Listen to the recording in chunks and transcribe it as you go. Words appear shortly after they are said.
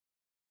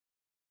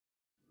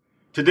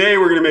Today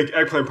we're going to make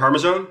eggplant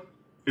parmesan.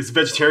 It's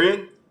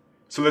vegetarian,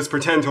 so let's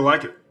pretend to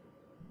like it.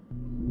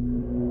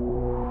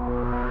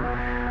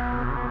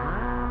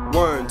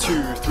 1,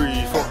 2,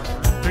 3, 4.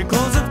 3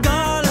 cloves of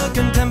garlic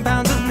and 10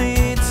 pounds of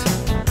meat.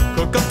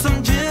 Cook up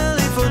some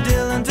chili for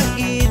Dylan to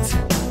eat.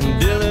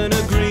 Dylan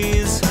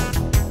agrees.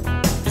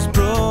 It's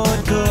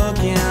broad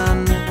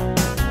cooking.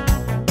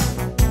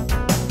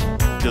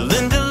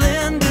 Dylan.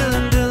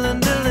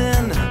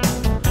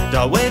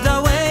 Daway.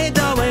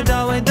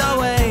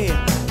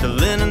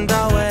 Dylan and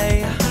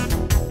Daway.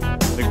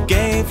 They're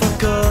gay for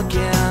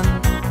cooking.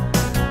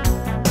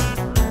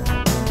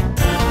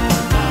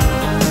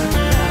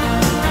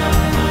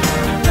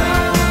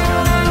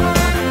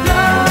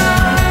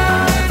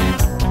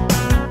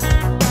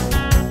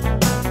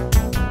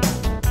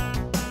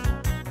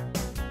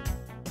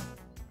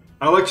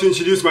 I'd like to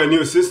introduce my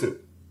new assistant,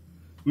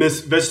 Miss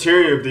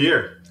Vegetarian of the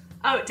Year.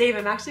 Oh, Dave,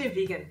 I'm actually a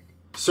vegan.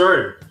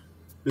 Sorry,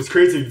 Miss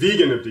Crazy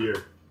Vegan of the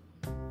Year.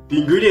 The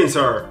ingredients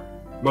are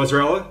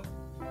mozzarella,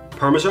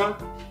 parmesan,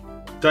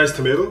 diced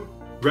tomato,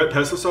 red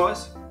pesto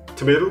sauce,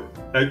 tomato,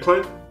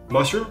 eggplant,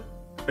 mushroom,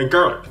 and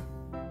garlic.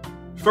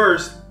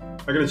 First,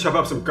 I'm going to chop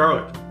up some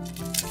garlic.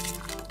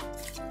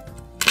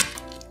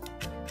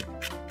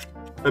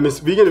 And Miss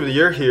Vegan of the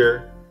Year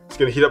here is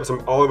going to heat up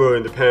some olive oil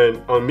in the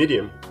pan on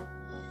medium.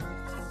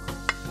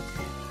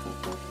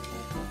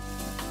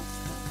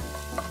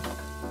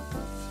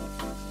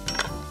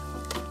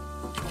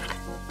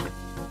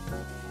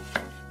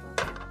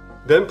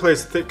 Then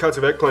place thick cuts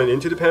of eggplant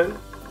into the pan.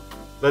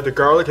 Let the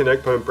garlic and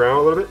eggplant brown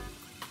a little bit.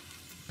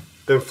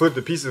 Then flip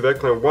the pieces of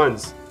eggplant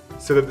once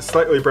so that the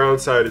slightly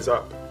browned side is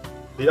up.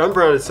 The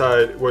unbrowned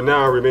side will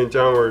now remain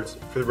downwards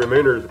for the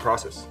remainder of the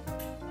process.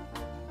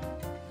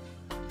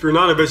 If you're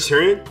not a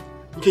vegetarian,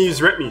 you can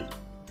use red meat.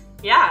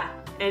 Yeah,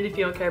 and if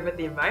you don't care about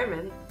the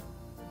environment.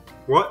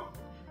 What?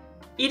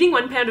 Eating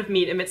 1 pound of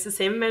meat emits the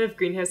same amount of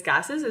greenhouse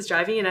gases as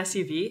driving an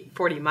SUV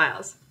 40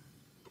 miles.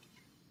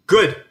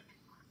 Good!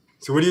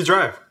 So what do you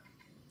drive?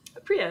 A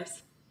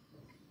Prius.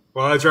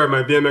 Well, I drive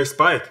my BMX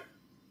bike.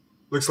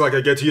 Looks like I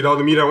get to eat all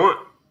the meat I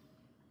want.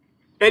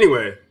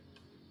 Anyway,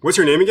 what's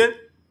your name again?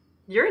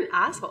 You're an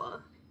asshole.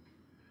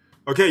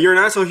 Okay, you're an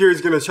asshole here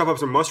is gonna chop up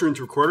some mushroom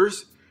into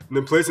quarters and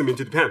then place them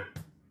into the pan.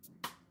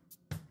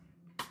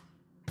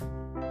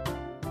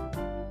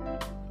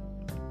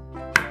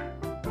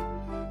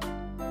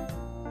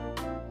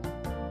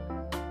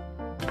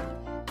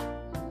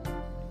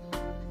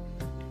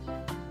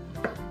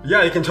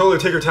 Yeah, you can totally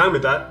take your time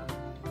with that.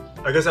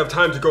 I guess I have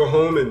time to go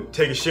home and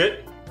take a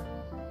shit,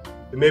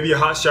 and maybe a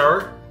hot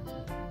shower,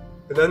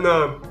 and then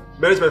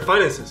manage my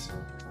finances.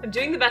 I'm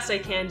doing the best I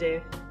can,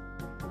 Dave.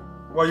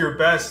 Well, your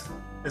best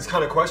is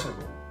kind of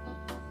questionable.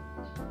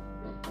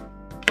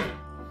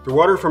 The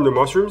water from the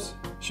mushrooms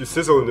should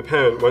sizzle in the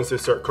pan once they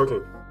start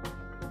cooking.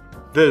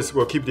 This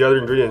will keep the other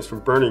ingredients from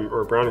burning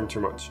or browning too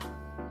much.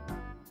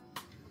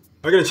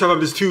 I'm gonna chop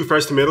up these 2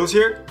 fresh tomatoes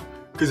here,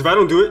 because if I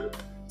don't do it,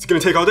 it's gonna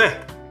take all day.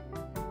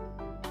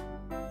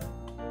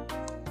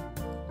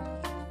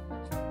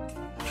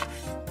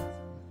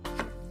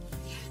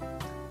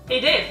 Hey,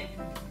 Dave.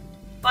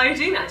 While you're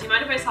doing that, do you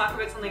mind if I talk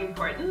about something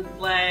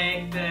important,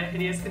 like the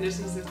hideous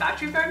conditions in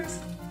factory farms?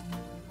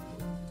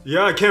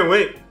 Yeah, I can't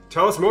wait.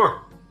 Tell us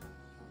more.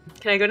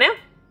 Can I go now?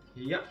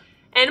 Yeah.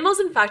 Animals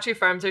in factory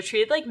farms are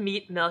treated like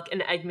meat, milk,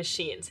 and egg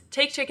machines.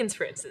 Take chickens,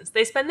 for instance.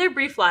 They spend their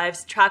brief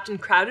lives trapped in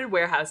crowded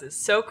warehouses,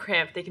 so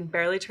cramped they can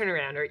barely turn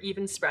around or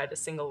even spread a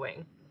single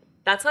wing.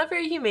 That's not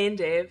very humane,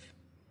 Dave.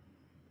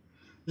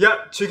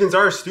 Yeah, chickens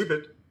are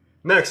stupid.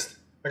 Next,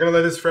 I'm gonna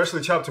let this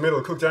freshly chopped tomato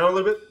cook down a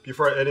little bit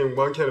before I add in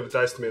 1 can of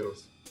diced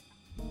tomatoes.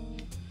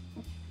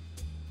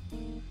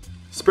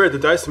 Spread the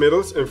diced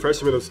tomatoes and fresh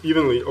tomatoes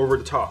evenly over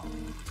the top.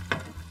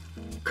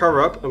 Cover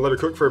up and let it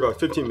cook for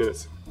about 15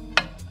 minutes.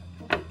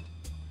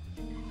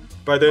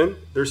 By then,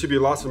 there should be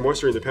lots of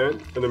moisture in the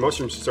pan and the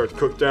mushrooms should start to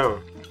cook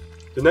down.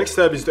 The next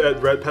step is to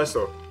add red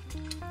pesto.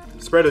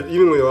 Spread it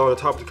evenly along the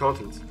top of the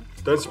contents.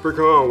 Then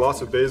sprinkle on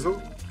lots of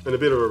basil and a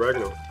bit of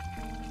oregano.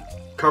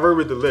 Cover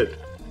with the lid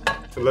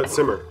and let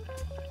simmer.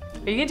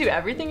 Are you gonna do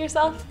everything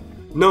yourself?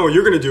 No,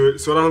 you're gonna do it,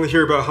 so I don't have to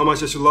hear about how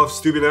much I should love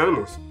stupid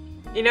animals.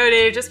 You know,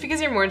 Dave, just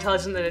because you're more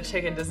intelligent than a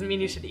chicken doesn't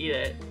mean you should eat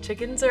it.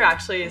 Chickens are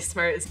actually as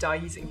smart as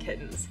doggies and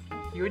kittens.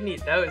 You wouldn't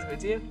eat those,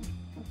 would you?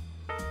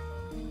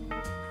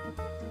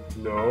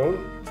 No.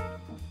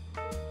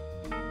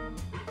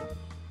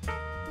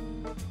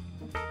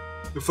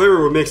 The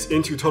flavor will mix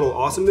into total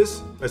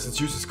awesomeness as the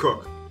juices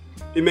cook.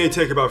 It may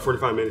take about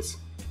 45 minutes.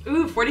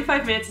 Ooh,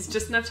 45 minutes is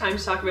just enough time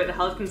to talk about the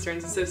health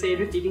concerns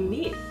associated with eating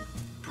meat.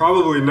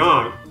 Probably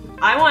not.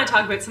 I want to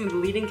talk about some of the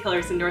leading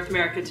killers in North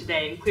America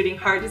today, including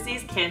heart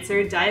disease,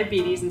 cancer,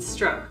 diabetes, and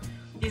stroke.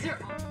 These are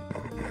all...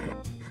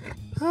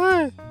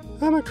 Hi,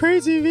 I'm a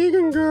crazy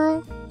vegan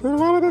girl, and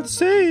what I'm about to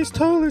say is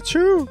totally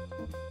true.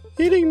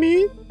 Eating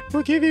meat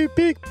will give you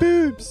big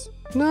boobs.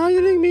 Not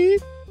eating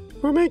meat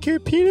will make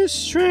your penis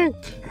shrink.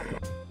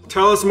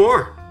 Tell us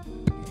more.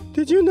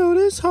 Did you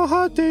notice how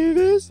hot Dave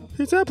is?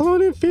 His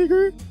Apollonian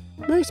figure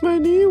makes my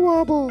knee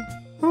wobble.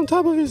 On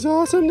top of his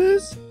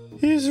awesomeness,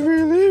 He's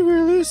really,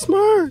 really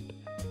smart.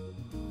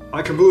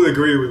 I completely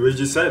agree with what you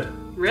just said.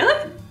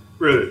 Really?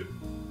 Really.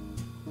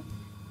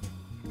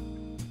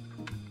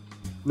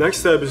 Next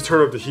step is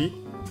turn up the heat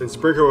and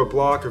sprinkle a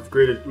block of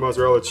grated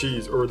mozzarella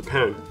cheese over the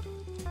pan.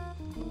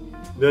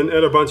 Then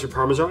add a bunch of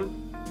Parmesan.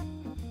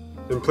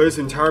 Then place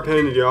the entire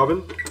pan in the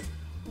oven.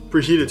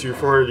 Preheat it to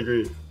 400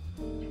 degrees.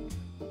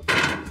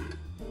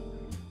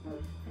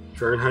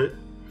 Fahrenheit?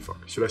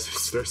 Fuck, should I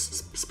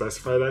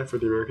specify that for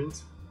the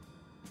Americans?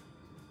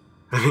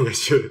 I think I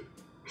should.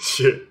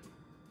 Shit.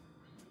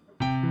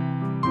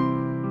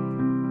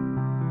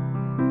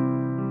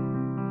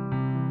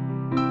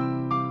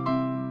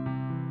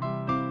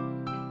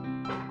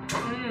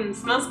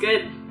 Smells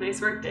good.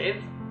 Nice work,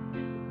 Dave.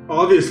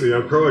 Obviously,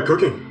 I'm pro at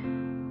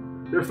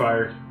cooking. You're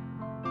fired.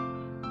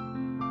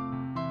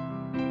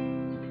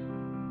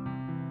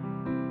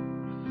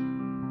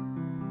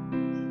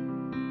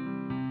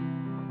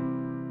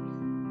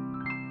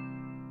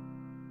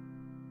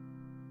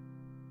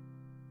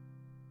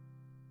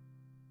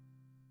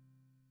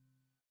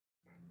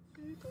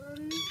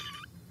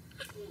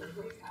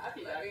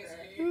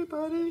 Hey,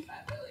 buddy.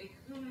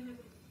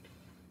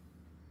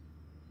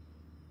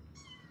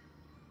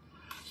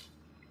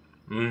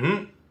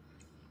 Mm-hmm.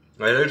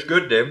 That is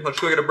good, Dave. Let's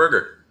go get a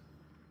burger.